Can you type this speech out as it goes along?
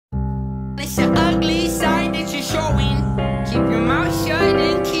It's an ugly side that you're showing. Keep your mouth shut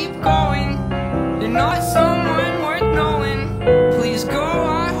and keep going. You're not someone worth knowing. Please go,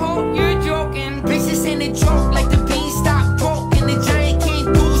 I hope you're joking. Bitch, this ain't a joke, like the beanstalk broke and the giant came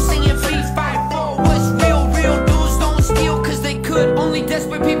through singing 3-5-4. What's real? Real dudes don't steal cause they could. Only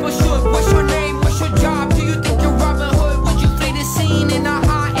desperate people should. What's your name? What's your job? Do you think you're Robin Hood? Would you flee the scene in a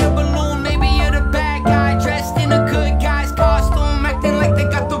hot air balloon? Maybe you're the bad guy dressed in a good guy's costume, acting like they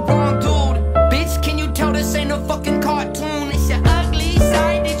got the wrong dude. Bitch, can you tell this ain't a fucking cartoon? It's your ugly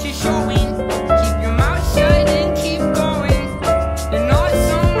side that you're showing. Keep your mouth shut and keep going. You're not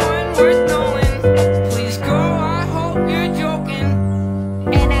someone worth knowing. Please go, I hope you're joking.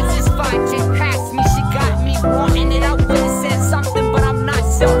 And as this fight just passed me, she got me wanting it. I would've said something, but I'm not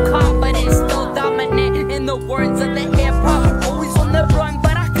so confident. Still dominant in the words of the hip-hop. Always on the run,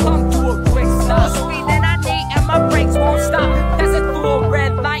 but I come to a quick stop. More speed than I need and my brakes won't stop. Passing through a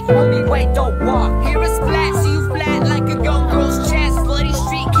red light.